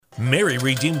Mary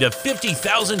redeemed a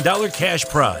 $50,000 cash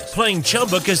prize playing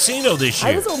Chumba Casino this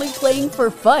year. I was only playing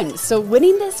for fun, so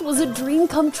winning this was a dream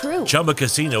come true. Chumba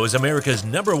Casino is America's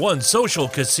 #1 social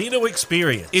casino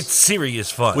experience. It's serious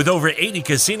fun. With over 80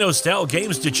 casino-style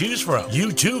games to choose from,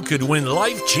 you too could win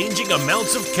life-changing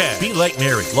amounts of cash. Be like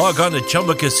Mary. Log on to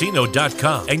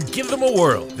ChumbaCasino.com and give them a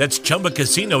whirl. That's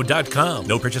ChumbaCasino.com.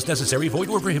 No purchase necessary. Void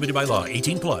where prohibited by law.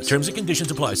 18 plus. Terms and conditions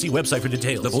apply. See website for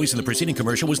details. The voice in the preceding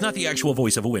commercial was not the actual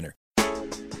voice of a winner.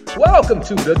 Welcome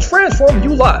to the Transform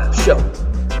You Live show.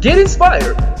 Get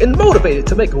inspired and motivated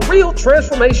to make a real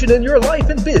transformation in your life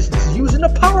and business using the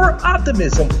power of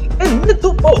optimism and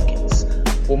mental focus.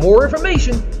 For more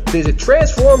information, visit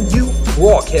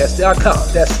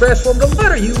TransformUBroadcast.com. That's transform the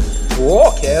letter U,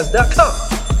 broadcast.com.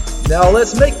 Now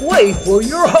let's make way for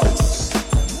your host,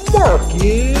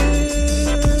 Marcus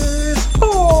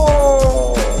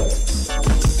Hall.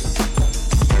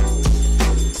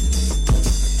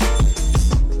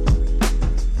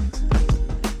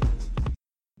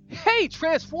 Hey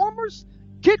Transformers,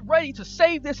 get ready to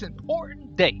save this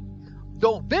important date.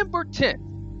 November 10th,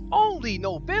 only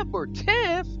November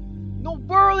 10th, New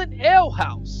Berlin Ale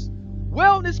House.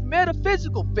 Wellness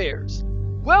metaphysical fairs,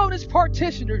 wellness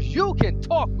practitioners you can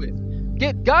talk with.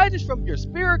 Get guidance from your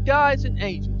spirit guides and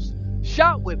angels.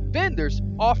 Shop with vendors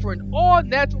offering all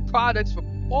natural products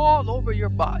from all over your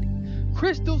body.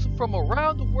 Crystals from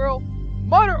around the world,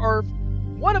 Mother Earth,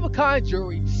 one-of-a-kind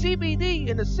jewelry,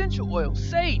 CBD and essential oil,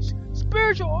 sage,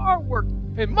 spiritual artwork,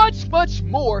 and much, much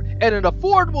more at an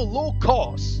affordable low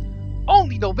cost.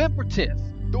 Only November 10th.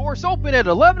 Doors open at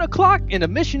 11 o'clock and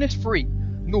admission is free.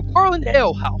 New Berlin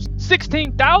Ale House,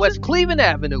 16,000 West Cleveland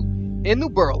Avenue in New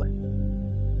Berlin.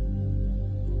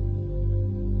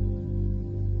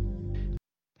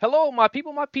 Hello, my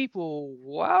people, my people.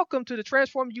 Welcome to the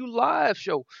Transform You Live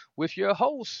show with your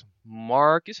host,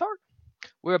 Marcus Hart.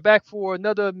 We're back for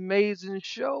another amazing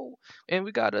show, and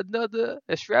we got another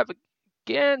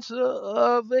extravaganza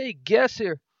of a guest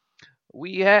here.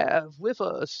 We have with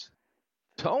us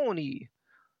Tony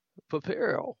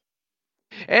Papero,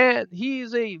 and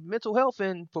he's a mental health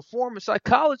and performance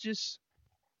psychologist.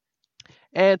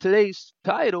 And today's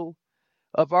title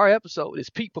of our episode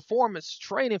is Peak Performance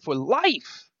Training for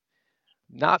Life,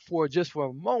 not for just for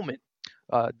a moment.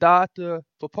 Dr.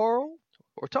 Papero,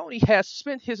 or Tony, has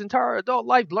spent his entire adult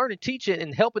life learning, teaching,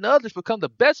 and helping others become the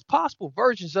best possible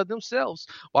versions of themselves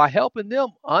while helping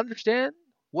them understand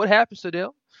what happens to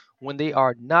them when they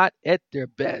are not at their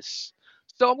best.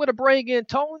 So I'm going to bring in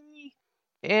Tony,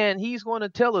 and he's going to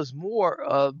tell us more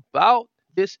about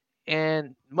this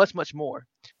and much, much more.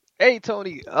 Hey,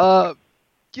 Tony, you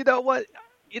know what?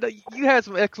 You had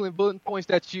some excellent bullet points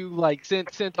that you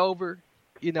sent over,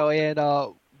 and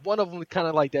one of them kind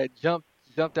of like that jumped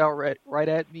out right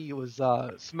at me. It was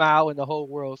smile and the whole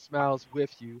world smiles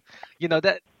with you.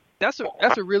 That's a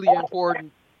really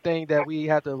important thing that we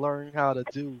have to learn how to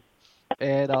do,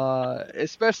 and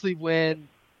especially when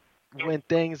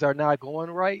things are not going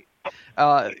right.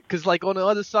 Because on the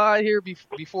other side here,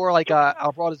 before I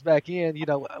brought us back in,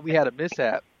 we had a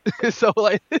mishap. so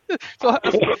tell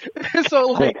us a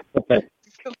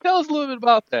little bit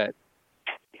about that.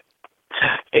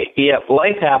 Yeah,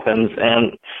 life happens,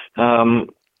 and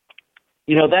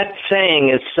that saying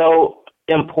is so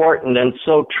important and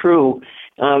so true.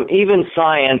 Even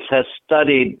science has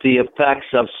studied the effects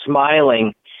of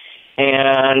smiling,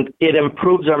 and it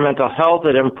improves our mental health.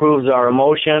 It improves our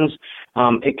emotions.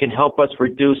 It can help us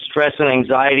reduce stress and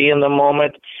anxiety in the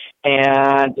moment,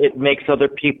 and it makes other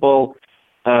people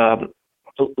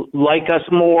like us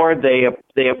more. They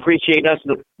appreciate us.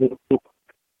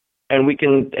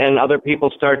 And other people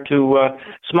start to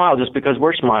smile just because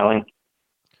we're smiling.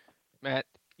 Matt,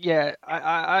 yeah,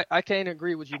 I can't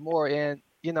agree with you more, and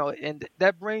and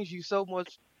that brings you so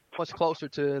much closer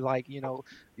to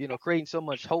creating so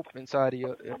much hope inside of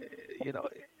you,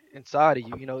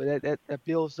 that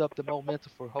builds up the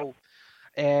momentum for hope.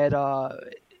 And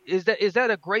is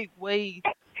that a great way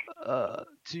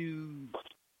to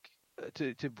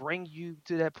bring you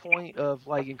to that point of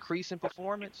increasing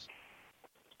performance?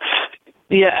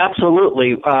 Yeah,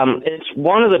 absolutely. It's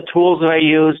one of the tools that I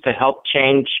use to help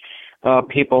change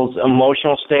people's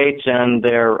emotional states and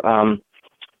their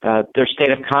state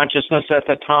of consciousness at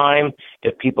the time.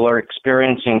 If people are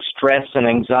experiencing stress and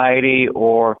anxiety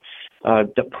or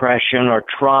depression or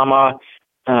trauma,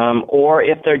 or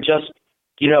if they're just,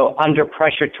 under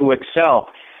pressure to excel,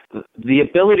 the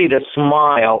ability to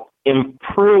smile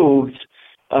improves.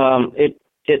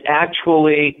 It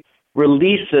actually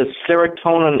releases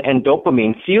serotonin and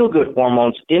dopamine, feel-good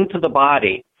hormones, into the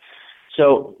body.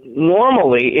 So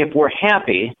normally, if we're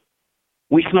happy,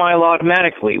 we smile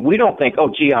automatically. We don't think,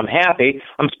 oh, gee, I'm happy,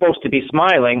 I'm supposed to be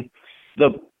smiling.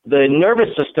 The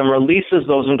nervous system releases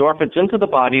those endorphins into the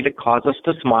body to cause us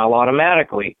to smile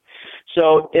automatically.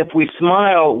 So if we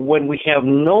smile when we have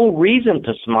no reason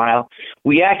to smile,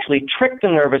 we actually trick the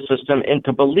nervous system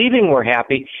into believing we're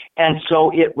happy, and so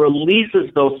it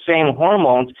releases those same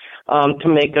hormones to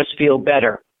make us feel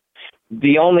better.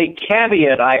 The only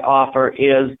caveat I offer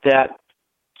is that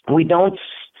we don't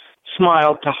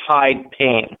smile to hide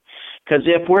pain, because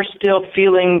if we're still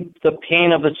feeling the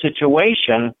pain of the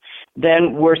situation,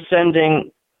 then we're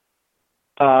sending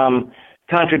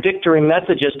contradictory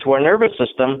messages to our nervous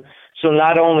system. So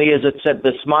not only is it said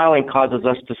the smiling causes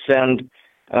us to send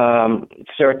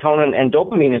serotonin and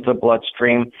dopamine into the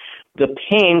bloodstream, the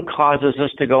pain causes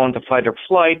us to go into fight or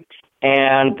flight,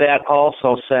 and that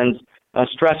also sends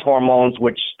stress hormones,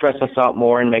 which stress us out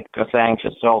more and make us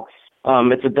anxious. So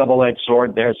it's a double-edged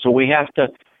sword there. So we have to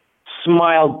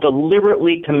smile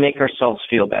deliberately to make ourselves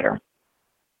feel better.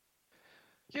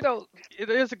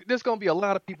 There's going to be a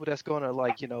lot of people that's going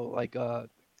to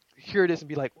hear this and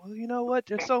be like, well, you know what?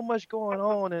 There's so much going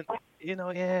on, and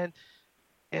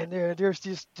there's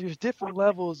different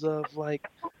levels of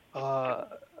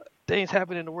things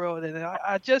happening in the world, and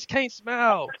I just can't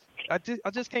smile. I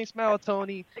just can't smile,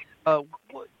 Tony.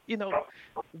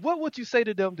 What would you say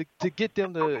to them to get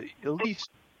them to at least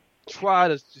try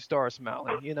to start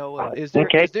smiling? Is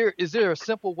there a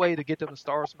simple way to get them to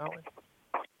start smiling?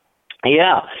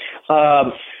 Yeah.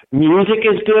 Music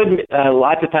is good.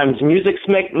 Lots of times music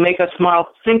make us smile.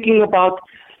 Thinking about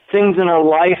things in our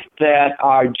life that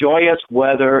are joyous,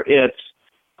 whether it's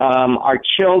our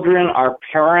children, our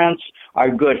parents, our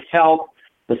good health,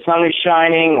 the sun is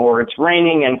shining, or it's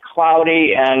raining and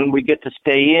cloudy and we get to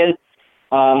stay in,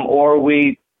 or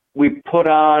we put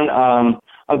on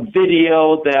a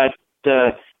video that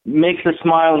makes us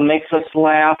smile and makes us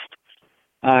laugh,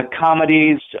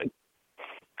 comedies,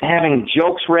 having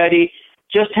jokes ready,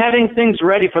 just having things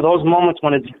ready for those moments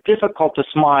when it's difficult to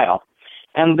smile.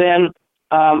 And then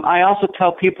I also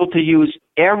tell people to use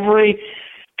every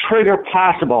trigger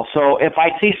possible. So if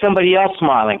I see somebody else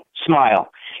smiling,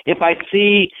 smile. If I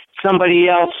see somebody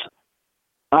else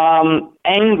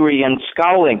angry and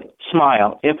scowling,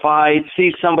 smile. If I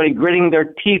see somebody gritting their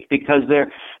teeth because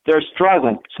they're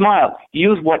struggling, smile.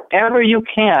 Use whatever you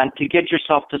can to get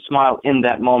yourself to smile in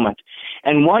that moment.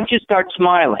 And once you start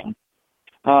smiling,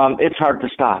 it's hard to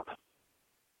stop.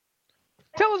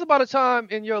 Tell us about a time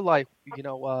in your life,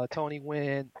 Tony,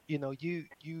 when you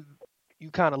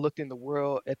kind of looked at the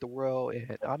world,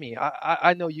 and I mean,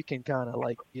 I know you can kind of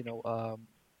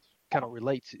kind of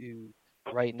relate to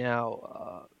right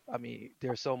now. I mean,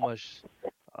 there's so much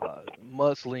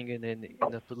mudslinging in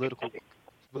the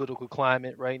political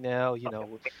climate right now.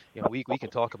 We can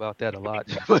talk about that a lot,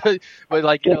 but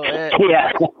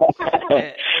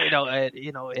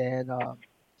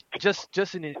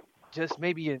just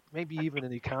maybe even in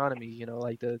the economy,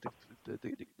 like the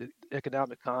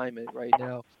economic climate right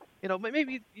now,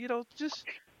 maybe just,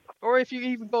 or if you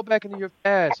even go back into your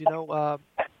past,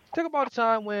 talk about a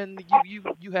time when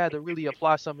you had to really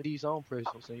apply some of these own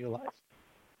principles in your life.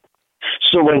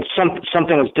 So when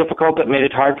something was difficult that made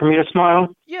it hard for me to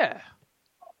smile? Yeah.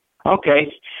 Okay.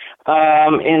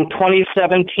 In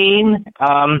 2017,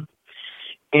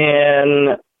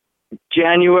 in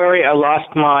January, I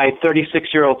lost my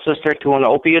 36-year-old sister to an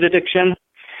opiate addiction,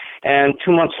 and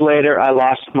 2 months later, I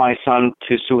lost my son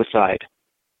to suicide.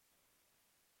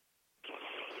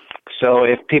 So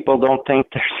if people don't think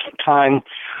there's a time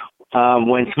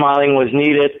when smiling was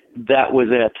needed, that was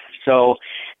it. So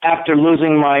after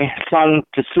losing my son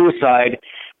to suicide,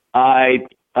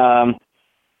 to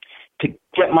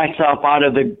get myself out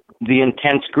of the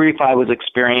intense grief I was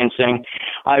experiencing,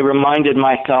 I reminded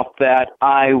myself that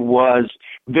I was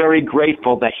very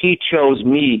grateful that he chose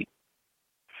me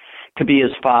to be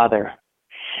his father,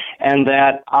 and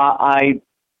that I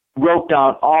wrote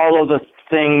down all of the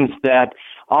things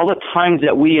all the times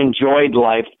that we enjoyed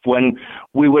life, when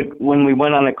we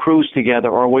went on a cruise together,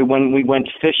 or when we went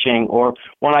fishing, or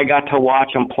when I got to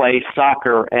watch him play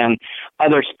soccer and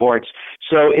other sports.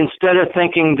 So instead of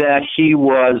thinking that he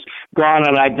was gone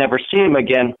and I'd never see him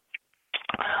again,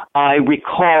 I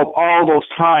recalled all those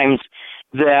times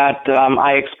that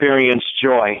I experienced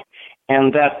joy,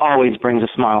 and that always brings a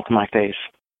smile to my face.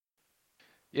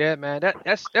 Yeah, man,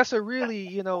 that's a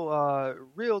really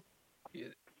real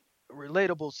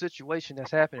relatable situation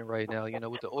that's happening right now,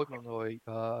 with the opioid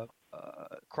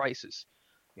crisis,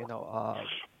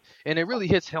 and it really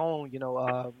hits home,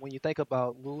 when you think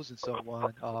about losing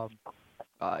someone.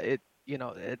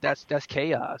 That's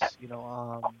chaos.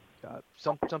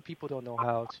 Some people don't know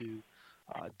how to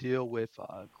deal with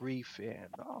grief and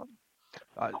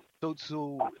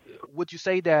so would you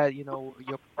say that your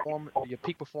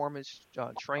peak performance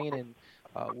training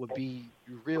would be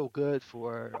real good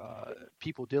for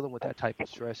people dealing with that type of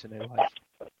stress in their life?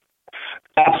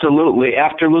 Absolutely.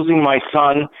 After losing my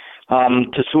son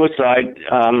to suicide,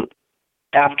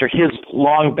 after his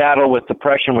long battle with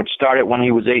depression, which started when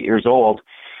he was 8 years old,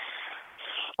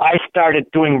 I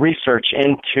started doing research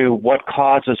into what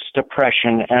causes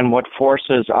depression and what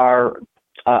forces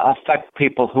affect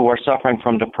people who are suffering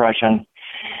from depression.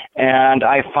 And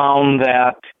I found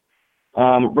that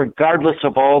regardless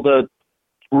of all the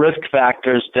risk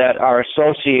factors that are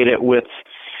associated with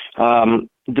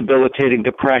debilitating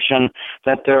depression,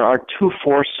 that there are two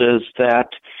forces that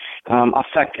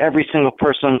affect every single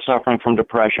person suffering from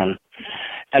depression: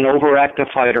 an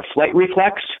overactive fight or flight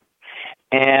reflex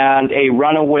and a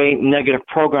runaway negative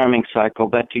programming cycle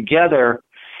that together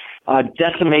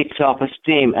decimate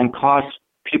self-esteem and cause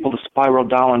people to spiral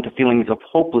down into feelings of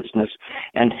hopelessness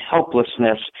and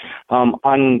helplessness,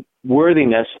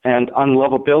 unworthiness, and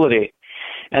unlovability.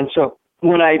 And so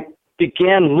when I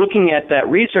began looking at that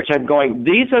research, I'm going,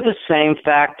 these are the same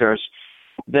factors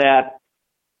that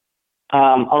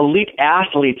elite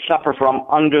athletes suffer from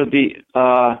under the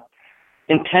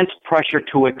intense pressure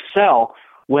to excel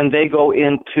when they go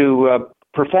into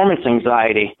performance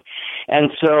anxiety.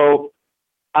 And so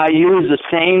I use the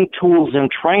same tools in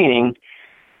training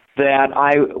that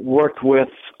I worked with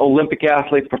Olympic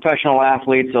athletes, professional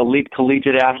athletes, elite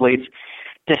collegiate athletes,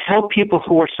 to help people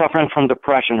who are suffering from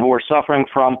depression, who are suffering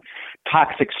from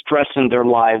toxic stress in their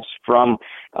lives, from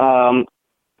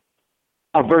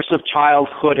aversive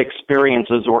childhood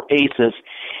experiences or ACEs.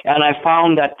 And I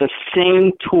found that the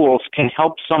same tools can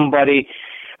help somebody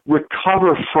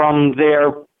recover from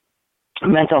their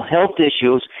mental health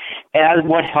issues as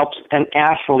what helps an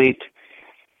athlete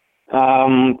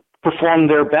perform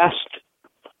their best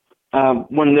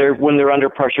when they're under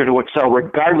pressure to excel,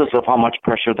 regardless of how much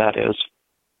pressure that is.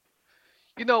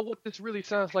 You know what this really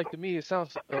sounds like to me? It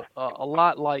sounds a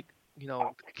lot like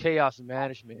chaos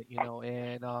management,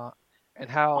 and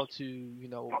how to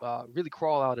really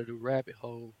crawl out of the rabbit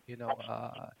hole,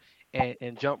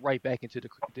 and jump right back into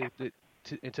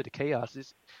the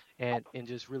chaos, and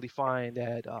just really find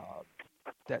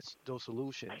that's those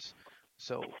solutions.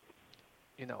 So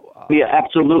yeah,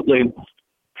 absolutely.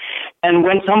 And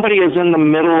when somebody is in the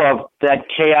middle of that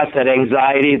chaos, that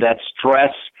anxiety, that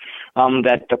stress,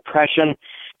 that depression,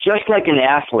 just like an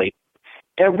athlete,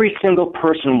 every single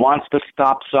person wants to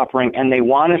stop suffering, and they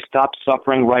want to stop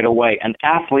suffering right away. An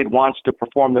athlete wants to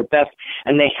perform their best,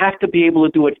 and they have to be able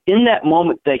to do it in that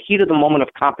moment, the heat of the moment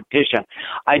of competition.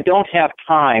 I don't have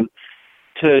time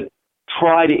to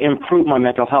try to improve my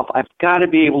mental health. I've got to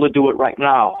be able to do it right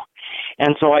now.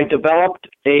 And so I developed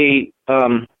a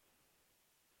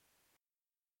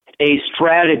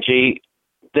strategy,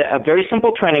 a very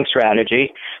simple training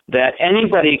strategy that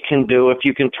anybody can do. If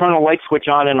you can turn a light switch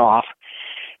on and off,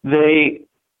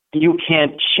 you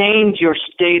can change your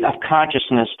state of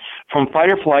consciousness from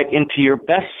fight or flight into your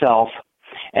best self,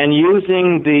 and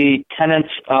using the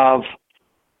tenets of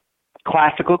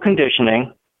classical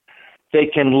conditioning, they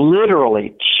can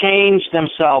literally change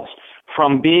themselves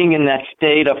from being in that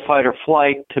state of fight or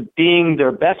flight to being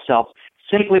their best self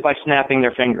simply by snapping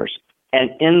their fingers. And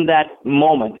in that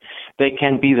moment, they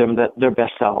can be their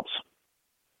best selves.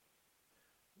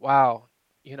 Wow.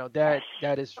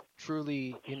 That is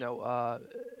truly,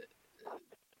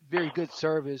 very good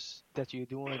service that you're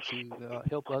doing to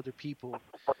help other people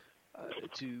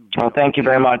to. Oh, thank you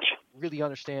very much. Really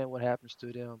understand what happens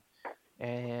to them,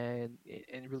 and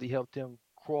really help them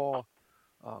crawl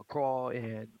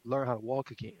and learn how to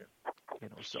walk again.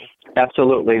 So.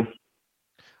 Absolutely.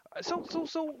 So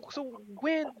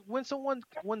when someone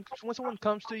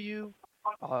comes to you,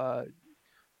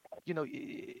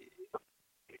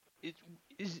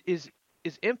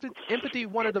 is empathy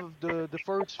one of the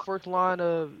first line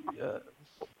of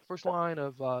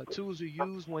tools you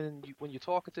use when you're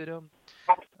talking to them?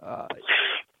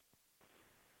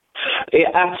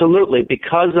 Yeah, absolutely,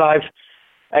 because I've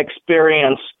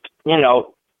experienced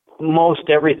most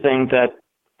everything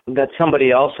that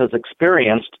somebody else has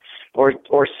experienced,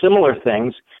 or similar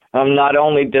things. Not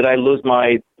only did I lose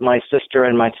my sister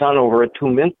and my son over a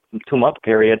 2-month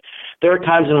period, there are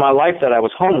times in my life that I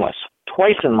was homeless,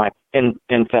 twice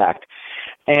in fact.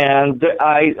 And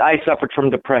I suffered from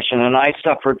depression, and I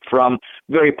suffered from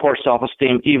very poor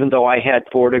self-esteem, even though I had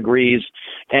 4 degrees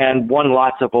and won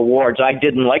lots of awards. I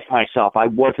didn't like myself. I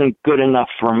wasn't good enough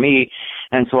for me,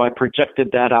 and so I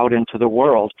projected that out into the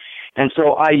world. And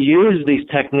so I use these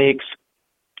techniques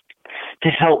to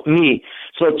help me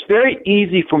So it's very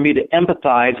easy for me to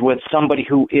empathize with somebody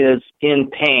who is in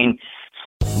pain.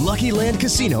 Lucky Land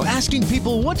Casino, asking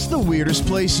people, what's the weirdest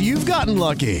place you've gotten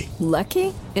lucky?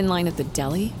 Lucky? In line at the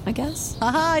deli, I guess?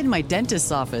 Aha, in my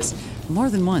dentist's office. More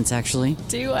than once, actually.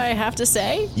 Do I have to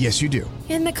say? Yes, you do.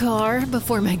 In the car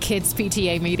before my kids'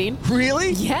 PTA meeting.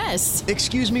 Really? Yes.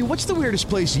 Excuse me, what's the weirdest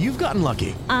place you've gotten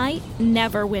lucky? I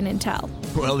never win and tell.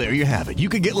 Well, there you have it. You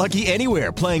can get lucky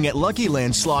anywhere, playing at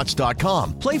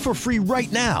LuckyLandSlots.com. Play for free right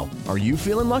now. Are you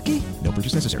feeling lucky? No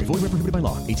purchase necessary. Void where prohibited by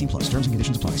law. 18+. Terms and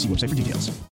conditions apply. See website for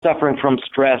details. Suffering from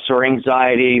stress or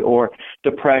anxiety or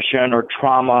depression or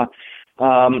trauma,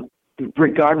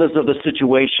 regardless of the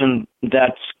situation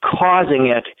that's causing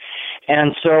it.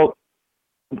 And so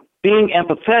being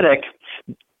empathetic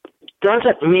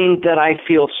doesn't mean that I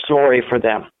feel sorry for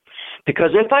them.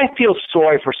 Because if I feel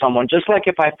sorry for someone, just like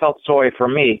if I felt sorry for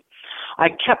me, I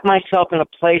kept myself in a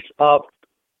place of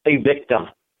a victim.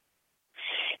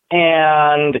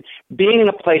 And being in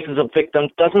a place as a victim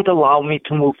doesn't allow me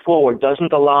to move forward,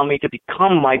 doesn't allow me to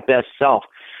become my best self,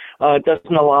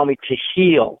 doesn't allow me to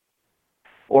heal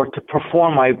or to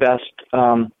perform my best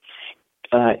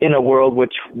in a world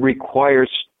which requires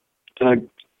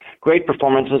great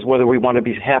performances, whether we want to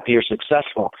be happy or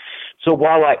successful. So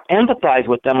while I empathize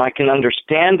with them, I can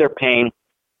understand their pain.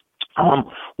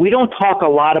 We don't talk a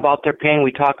lot about their pain.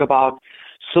 We talk about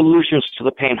solutions to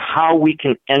the pain, how we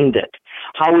can end it,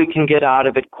 how we can get out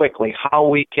of it quickly, how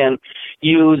we can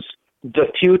use the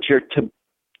future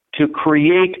to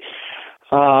create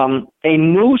a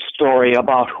new story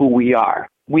about who we are.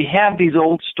 We have these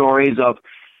old stories of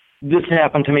this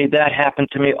happened to me, that happened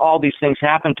to me, all these things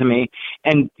happened to me,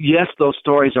 and yes, those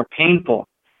stories are painful,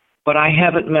 but I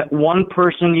haven't met one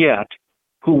person yet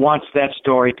who wants that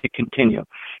story to continue.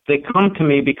 They come to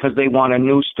me because they want a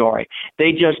new story.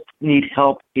 They just need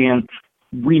help in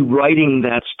rewriting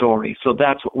that story. So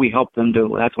that's what we help them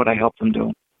do. That's what I help them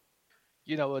do.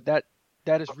 You know, that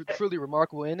is truly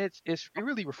remarkable, and it's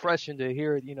really refreshing to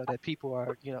hear, you know, that people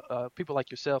are, you know, people like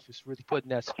yourself is really putting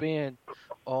that spin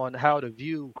on how to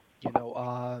view, you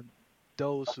know,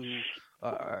 those who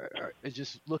are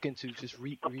just looking to just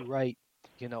rewrite,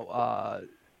 you know,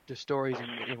 their stories and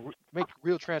make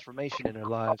real transformation in their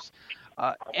lives.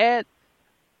 And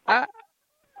I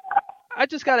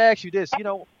just got to ask you this, you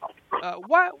know,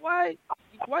 why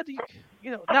do you,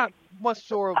 you know, not much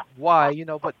sort of why, you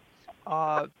know, but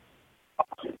I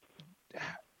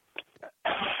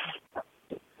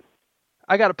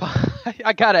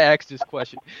gotta ask this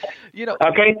question. You know,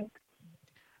 okay.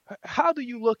 How do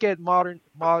you look at modern,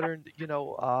 you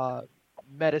know,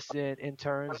 medicine in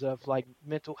terms of like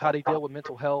how they deal with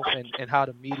mental health and how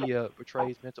the media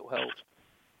portrays mental health?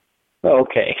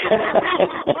 Okay.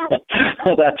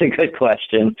 That's a good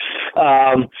question.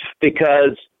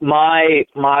 Because my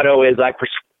motto is I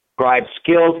prescribe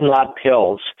skills, not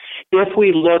pills. If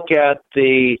we look at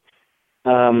the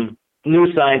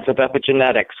new science of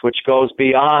epigenetics, which goes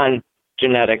beyond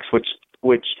genetics,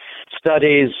 which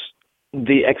studies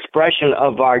the expression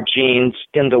of our genes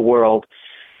in the world,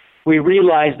 we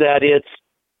realize that it's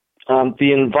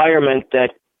the environment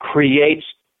that creates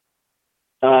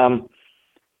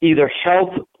either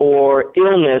health or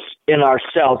illness in our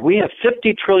cells. We have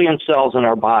 50 trillion cells in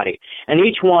our body, and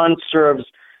each one serves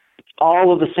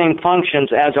all of the same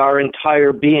functions as our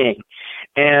entire being.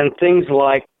 And things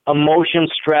like emotion,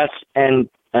 stress, and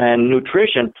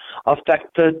nutrition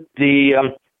affect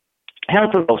the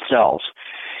health of those cells.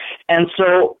 And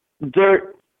so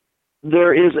there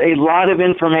is a lot of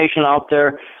information out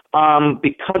there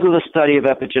because of the study of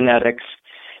epigenetics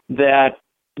that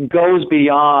goes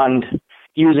beyond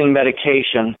using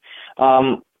medication.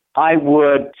 I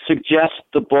would suggest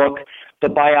the book, The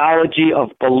Biology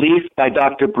of Belief by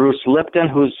Dr. Bruce Lipton,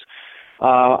 who's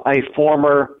a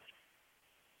former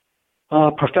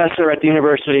professor at the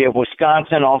University of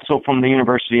Wisconsin, also from the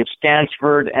University of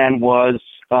Stanford, and was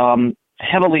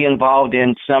heavily involved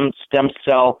in some stem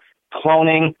cell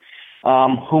cloning,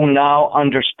 who now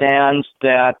understands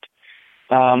that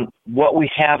what we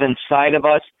have inside of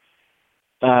us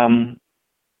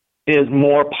is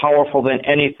more powerful than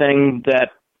anything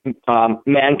that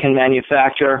man can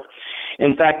manufacture.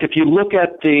 In fact, if you look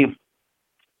at the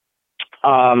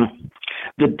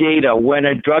data, when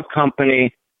a drug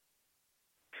company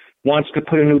wants to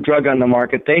put a new drug on the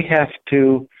market, they have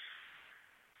to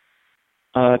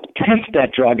test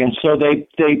that drug, and so they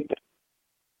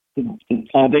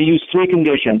use three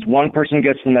conditions. One person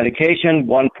gets the medication,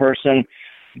 one person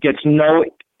gets no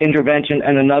intervention,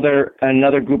 and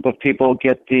another group of people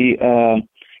get a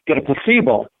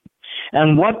placebo.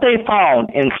 And what they found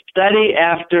in study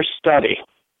after study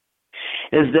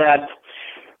is that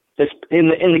in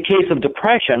the case of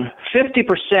depression,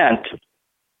 50%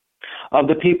 of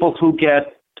the people who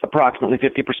get, approximately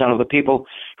 50% of the people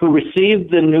who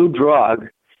receive the new drug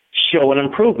show an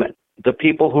improvement. The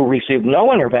people who receive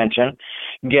no intervention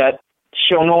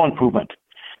show no improvement.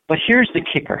 But here's the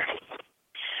kicker.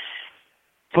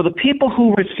 For the people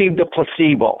who received a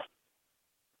placebo,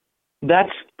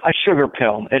 that's a sugar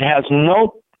pill. It has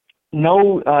no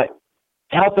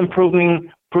health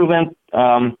improvement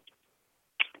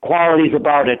qualities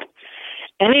about it.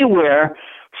 Anywhere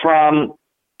from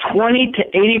 20 to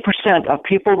 80% of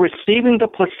people receiving the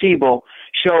placebo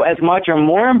show as much or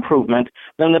more improvement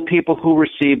than the people who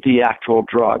received the actual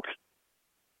drug.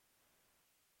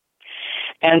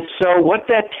 And so what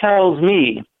that tells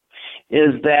me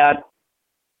is that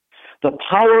the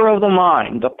power of the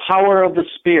mind, the power of the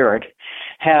spirit,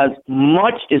 is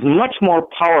much more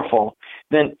powerful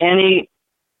than any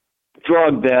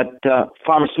drug that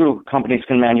pharmaceutical companies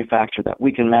can manufacture, that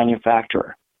we can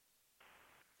manufacture.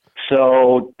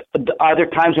 So are there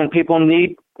times when people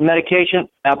need medication?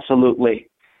 Absolutely.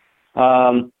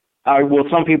 Will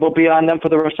some people be on them for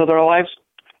the rest of their lives?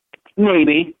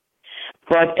 Maybe.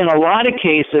 But in a lot of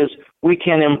cases, we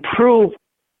can improve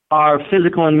our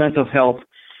physical and mental health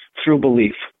through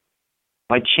belief,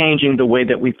 by changing the way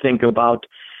that we think about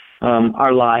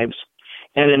our lives.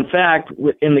 And in fact,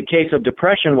 in the case of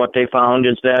depression, what they found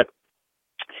is that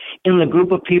in the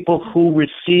group of people who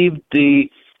received the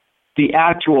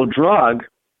actual drug,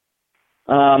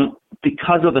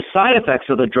 because of the side effects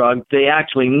of the drug, they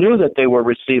actually knew that they were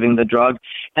receiving the drug,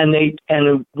 and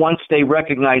once they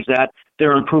recognized that,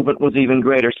 their improvement was even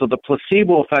greater. So the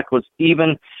placebo effect was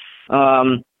even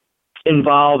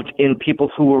involved in people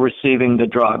who were receiving the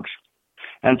drugs.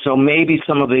 And so maybe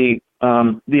some of the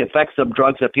effects of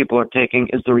drugs that people are taking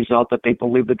is the result that they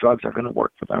believe the drugs are going to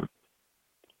work for them.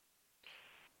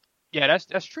 Yeah,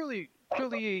 that's truly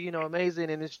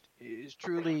amazing, and it's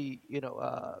truly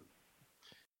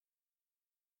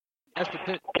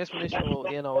exponential,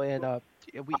 and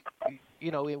we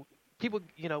people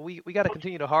we got to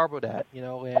continue to harbor that,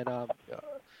 and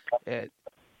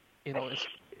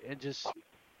just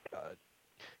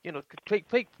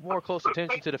pay more close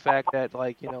attention to the fact that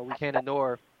we can't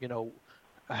ignore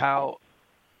how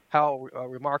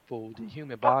remarkable the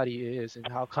human body is, and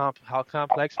how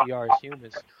complex we are as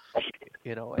humans,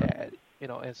 and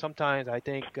sometimes I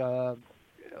think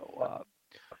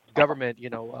government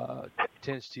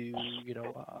tends to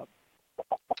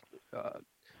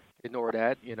ignore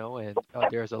that, and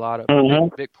there's a lot of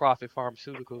big profit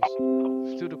pharmaceutical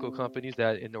companies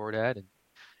that ignore that, and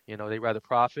they rather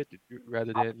profit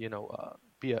rather than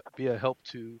be a help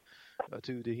to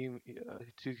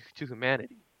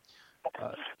humanity.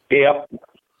 Yep.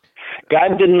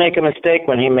 God didn't make a mistake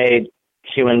when He made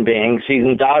human beings. He's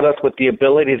endowed us with the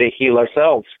ability to heal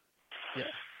ourselves. Yeah.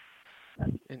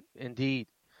 Indeed.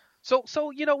 So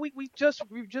we just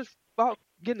about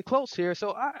getting close here.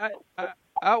 So I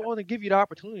want to give you the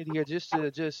opportunity here just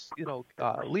to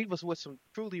leave us with some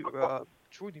truly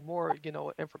more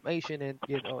information and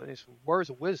and some words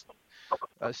of wisdom.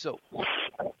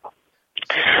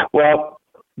 Well,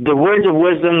 the words of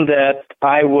wisdom that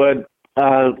I would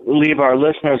leave our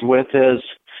listeners with is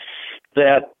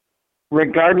that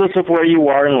regardless of where you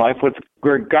are in life,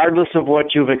 regardless of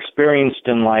what you've experienced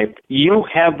in life, you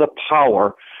have the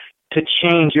power to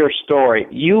change your story.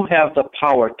 You have the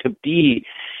power to be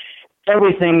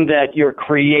everything that your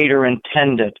Creator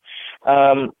intended.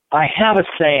 I have a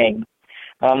saying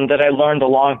that I learned a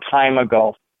long time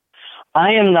ago.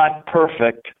 I am not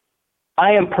perfect.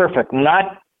 I am perfect,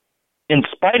 not in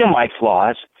spite of my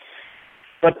flaws,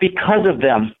 but because of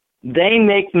them. They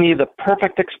make me the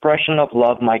perfect expression of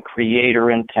love my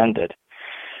Creator intended.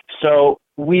 So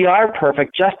we are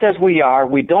perfect just as we are.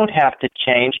 We don't have to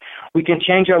change. We can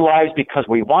change our lives because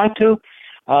we want to,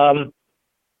 and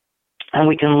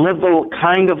we can live the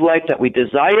kind of life that we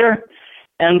desire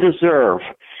and deserve.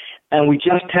 And we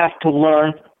just have to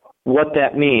learn what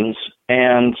that means.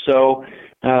 And so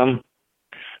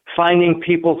finding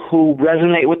people who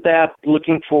resonate with that,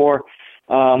 looking for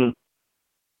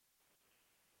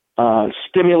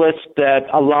stimulus that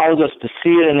allows us to see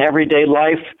it in everyday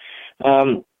life.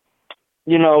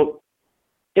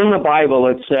 In the Bible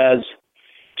it says,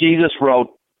 Jesus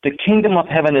wrote, "The kingdom of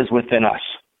heaven is within us."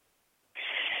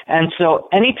 And so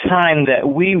anytime that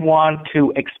we want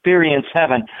to experience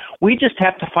heaven, we just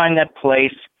have to find that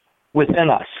place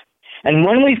within us. And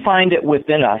when we find it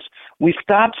within us, we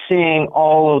stop seeing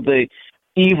all of the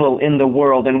evil in the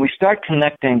world, and we start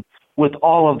connecting with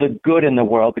all of the good in the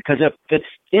world, because if it's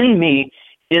in me,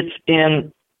 it's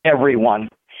in everyone.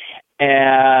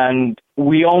 And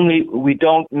we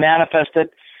don't manifest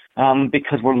it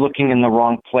because we're looking in the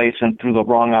wrong place and through the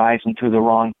wrong eyes and through the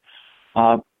wrong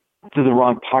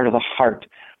part of the heart.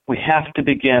 We have to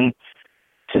begin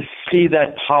to see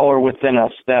that power within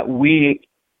us, that we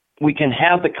can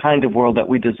have the kind of world that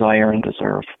we desire and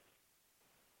deserve.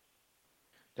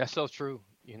 That's so true,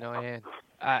 and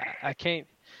I can't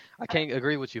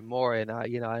agree with you more. And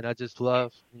I just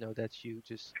love, that you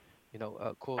just,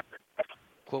 quote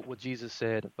what Jesus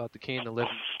said about the kingdom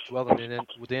living, dwelling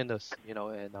within us,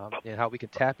 and how we can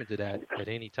tap into that at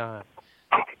any time.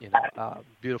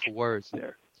 Beautiful words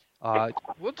there.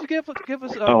 Would you give us? Give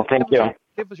us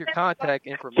your contact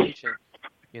information.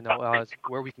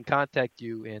 Where we can contact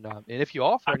you, and if you're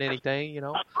offering anything,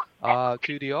 to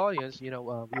the audience, we'd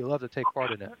love to take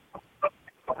part in that.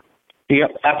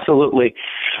 Yep, absolutely.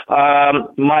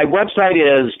 My website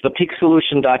is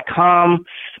thepeaksolution.com.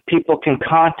 People can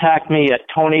contact me at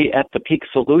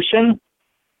Tony@thepeaksolution.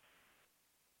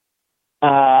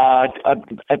 At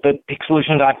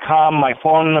thepeaksolution.com. My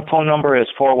phone number is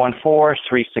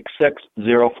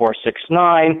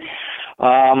 414-366-0469.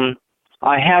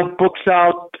 I have books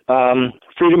out,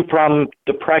 Freedom from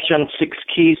Depression, 6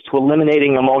 Keys to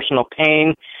Eliminating Emotional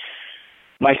Pain.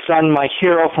 My Son, My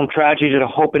Hero, From Tragedy to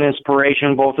Hope and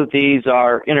Inspiration. Both of these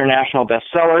are international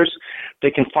bestsellers.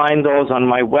 They can find those on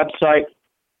my website.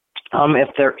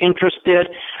 If they're interested,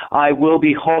 I will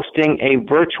be hosting a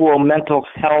virtual mental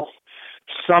health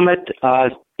summit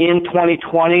in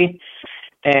 2020,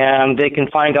 and they can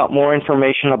find out more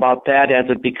information about that as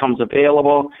it becomes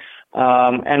available.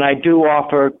 And I do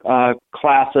offer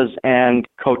classes and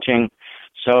coaching,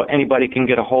 so anybody can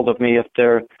get a hold of me if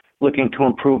they're looking to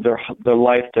improve their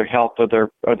life, their health, or their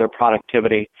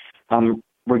productivity,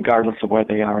 regardless of where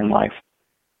they are in life.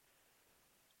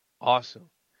 Awesome.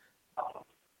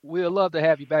 We'd love to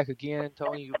have you back again,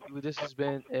 Tony. This has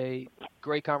been a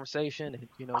great conversation, and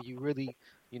you really,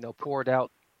 poured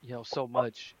out, so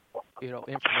much,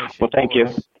 information. Well, thank you.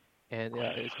 And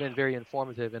it's been very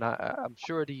informative, and I'm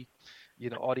sure the,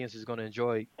 audience is going to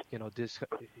enjoy, this,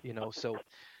 So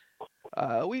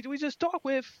we just talked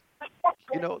with,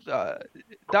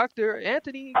 Dr.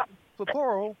 Anthony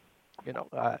Paporo.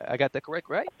 I got that correct,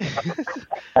 right?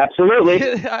 Absolutely.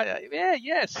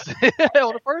 Yes,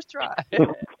 on the first try.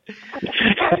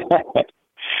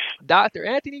 Dr.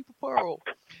 Anthony Paporo.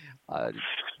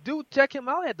 Do check him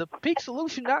out at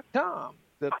thepeaksolution.com.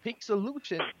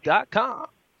 Thepeaksolution.com.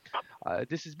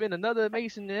 This has been another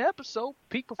amazing episode.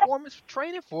 Peak Performance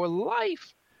Training for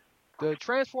Life. The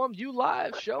Transform You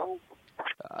Live show.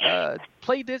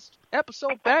 Play this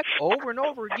episode back over and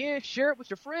over again. Share it with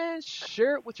your friends.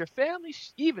 Share it with your family.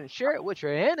 Even share it with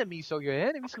your enemies, so your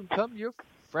enemies can become your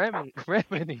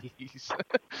frenemies.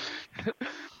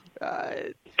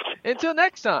 Until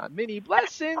next time, many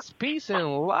blessings, peace,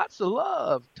 and lots of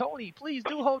love. Tony, please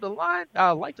do hold the line.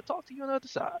 I'd like to talk to you on the other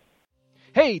side.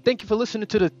 Hey, thank you for listening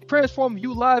to the Transform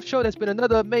You Live show. That's been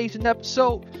another amazing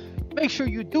episode. Make sure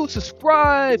you do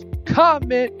subscribe,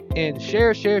 comment, and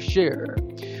share.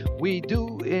 We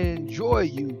do enjoy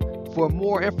you. For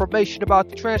more information about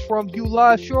the Transform You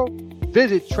Live show,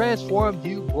 visit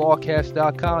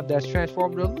transformubroadcast.com. That's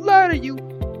transform the letter U,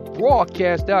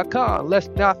 broadcast.com. Let's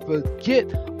not forget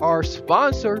our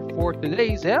sponsor for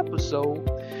today's episode.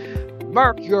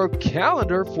 Mark your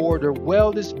calendar for the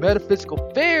Wellness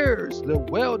Metaphysical Fairs. The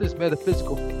Wellness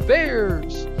Metaphysical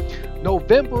Fairs,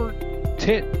 November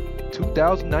 10th.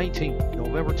 2019,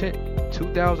 November 10th,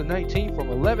 2019, from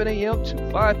 11 a.m. to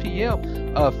 5 p.m.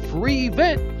 A free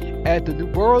event at the New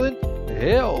Berlin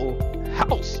Hell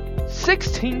House,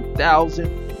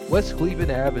 16,000 West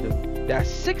Cleveland Avenue. That's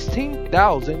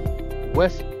 16,000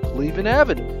 West Cleveland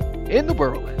Avenue in New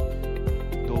Berlin,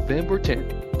 November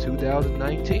 10th,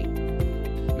 2019.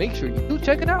 Make sure you do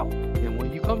check it out. And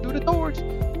when you come through the doors,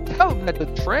 tell them that the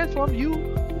Transform You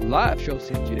Live show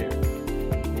sent you there.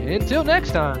 Until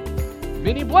next time,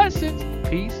 many blessings,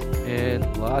 peace, and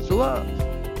lots of love.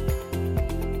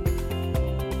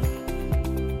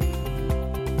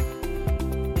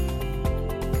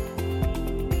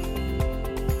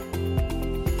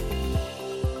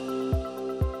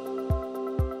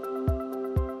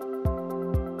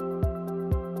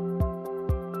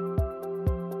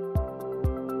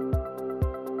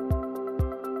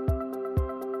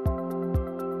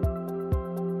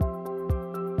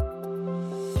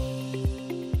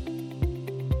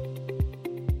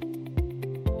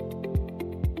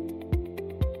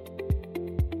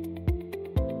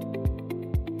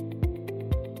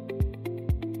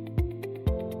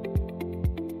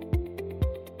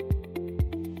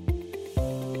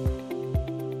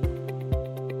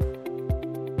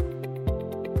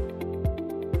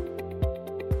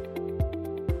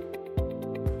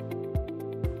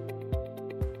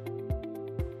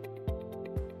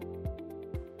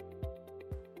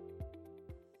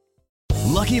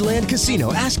 Lucky Land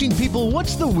Casino, asking people,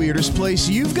 what's the weirdest place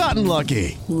you've gotten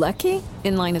lucky? Lucky?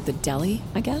 In line at the deli,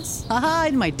 I guess? Aha,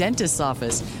 in my dentist's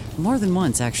office. More than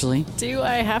once, actually. Do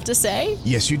I have to say?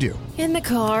 Yes, you do. In the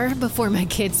car before my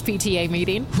kids' PTA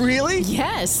meeting. Really?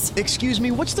 Yes. Excuse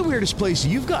me, what's the weirdest place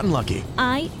you've gotten lucky?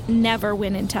 I never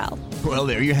win and tell. Well,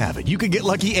 there you have it. You can get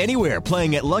lucky anywhere,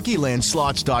 playing at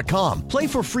LuckyLandSlots.com. Play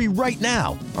for free right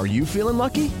now. Are you feeling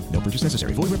lucky? No purchase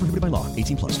necessary. Void where prohibited by law.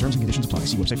 18+. Terms and conditions apply.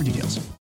 See website for details.